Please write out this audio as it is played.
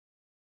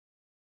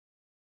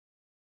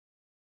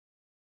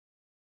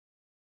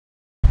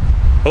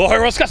Hello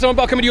everyone, Sylvan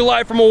Bell coming to you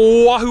live from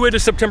Oahu. It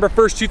is September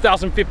 1st,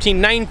 2015,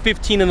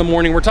 9:15 in the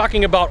morning. We're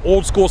talking about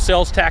old school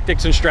sales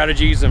tactics and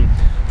strategies and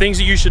things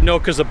that you should know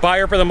because the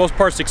buyer for the most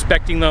part is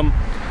expecting them.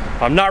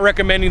 I'm not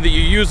recommending that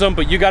you use them,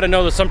 but you got to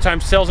know that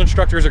sometimes sales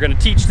instructors are going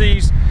to teach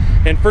these.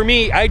 And for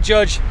me, I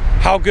judge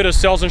how good a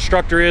sales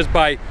instructor is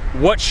by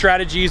what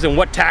strategies and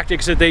what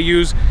tactics that they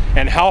use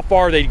and how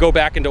far they go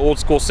back into old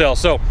school sales.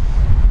 So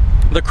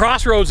the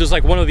crossroads is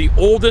like one of the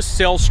oldest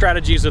sales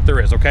strategies that there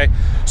is, okay?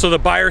 So the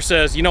buyer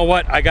says, you know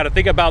what, I got to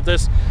think about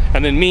this.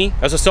 And then me,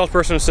 as a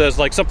salesperson, says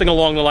like something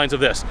along the lines of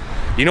this.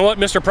 You know what,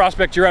 Mr.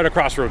 Prospect, you're at a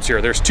crossroads here.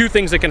 There's two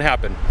things that can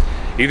happen.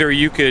 Either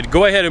you could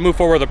go ahead and move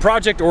forward with the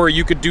project, or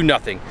you could do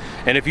nothing.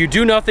 And if you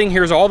do nothing,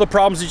 here's all the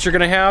problems that you're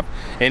gonna have.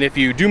 And if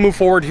you do move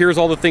forward, here's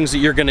all the things that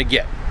you're gonna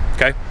get,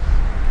 okay?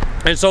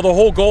 And so the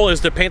whole goal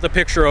is to paint the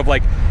picture of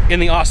like, in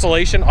the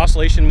oscillation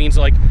means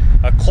like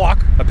a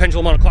clock, a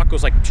pendulum on a clock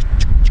goes like,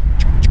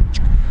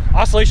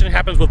 oscillation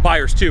happens with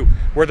buyers too,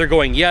 where they're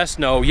going yes,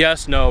 no,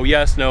 yes, no,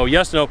 yes, no,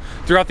 yes, no,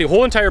 throughout the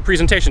whole entire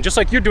presentation, just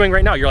like you're doing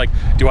right now. You're like,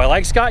 do I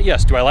like Scott?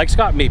 Yes. Do I like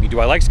Scott? Maybe.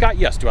 Do I like Scott?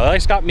 Yes. Do I like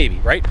Scott? Maybe,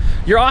 right?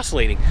 You're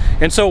oscillating.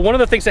 And so one of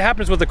the things that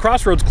happens with the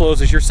crossroads close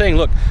is you're saying,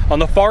 look, on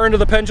the far end of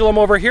the pendulum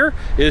over here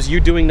is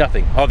you doing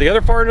nothing. On the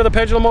other far end of the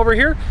pendulum over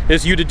here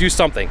is you to do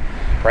something,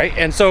 right?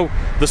 And so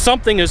the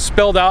something is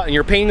spelled out and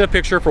you're painting the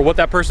picture for what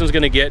that person is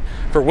going to get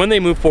for when they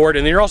move forward,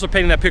 and then you're also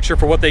painting that picture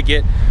for what they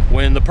get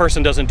when the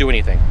person doesn't do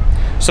anything.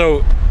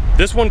 So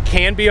this one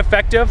can be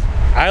effective.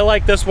 I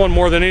like this one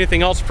more than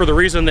anything else for the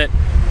reason that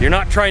you're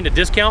not trying to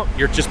discount,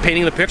 you're just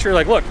painting the picture.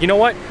 Like, look, you know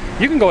what?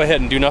 You can go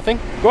ahead and do nothing.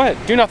 Go ahead,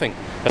 do nothing.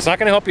 That's not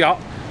gonna help you out.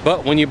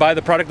 But when you buy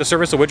the product, the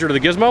service, the widget, or the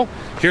gizmo,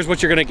 here's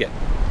what you're gonna get.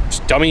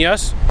 Just tell me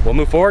yes, we'll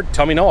move forward.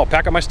 Tell me no, I'll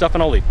pack up my stuff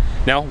and I'll leave.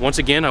 Now, once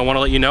again, I wanna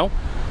let you know,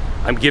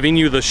 I'm giving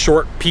you the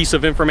short piece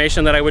of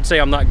information that I would say.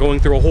 I'm not going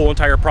through a whole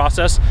entire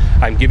process.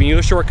 I'm giving you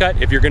the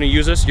shortcut. If you're gonna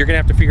use this, you're gonna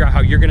have to figure out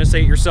how you're gonna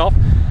say it yourself.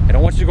 I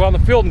don't want you to go out in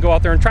the field and go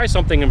out there and try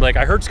something and be like,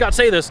 I heard Scott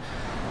say this,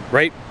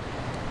 right?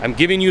 I'm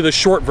giving you the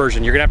short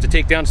version. You're gonna have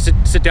to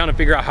sit down and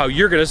figure out how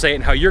you're gonna say it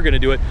and how you're gonna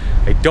do it.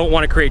 I don't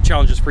wanna create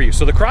challenges for you.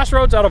 So the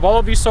crossroads out of all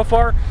of these so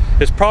far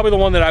is probably the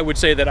one that I would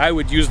say that I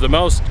would use the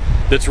most,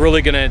 that's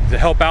really gonna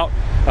help out.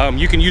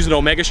 You can use an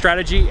Omega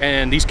strategy,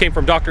 and these came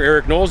from Dr.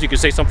 Eric Knowles. You could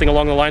say something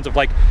along the lines of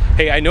like,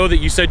 hey, I know that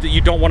you said that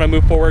you don't wanna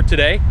move forward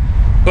today,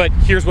 but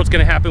here's what's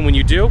gonna happen when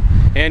you do,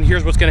 and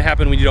here's what's gonna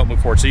happen when you don't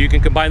move forward. So you can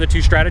combine the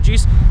two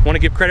strategies. Wanna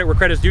give credit where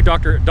credit's due.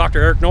 Dr.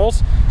 Eric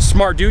Knowles,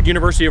 smart dude,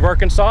 University of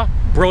Arkansas,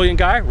 brilliant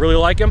guy, really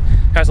like him,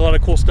 has a lot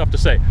of cool stuff to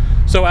say.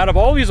 So out of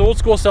all these old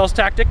school sales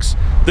tactics,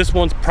 this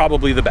one's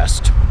probably the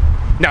best.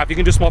 Now, if you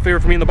can do a small favor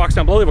for me in the box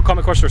down below, leave a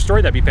comment, question, or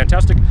story, that'd be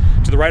fantastic.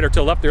 To the right or to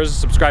the left, there's a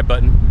subscribe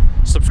button.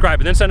 Subscribe,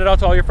 and then send it out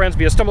to all your friends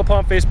via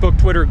StumbleUpon, Facebook,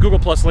 Twitter, Google+,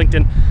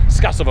 LinkedIn,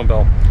 Scott Sylvan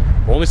Bell.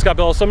 Only Scott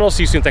Bell, Seminole.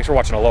 See you soon. Thanks for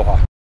watching.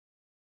 Aloha.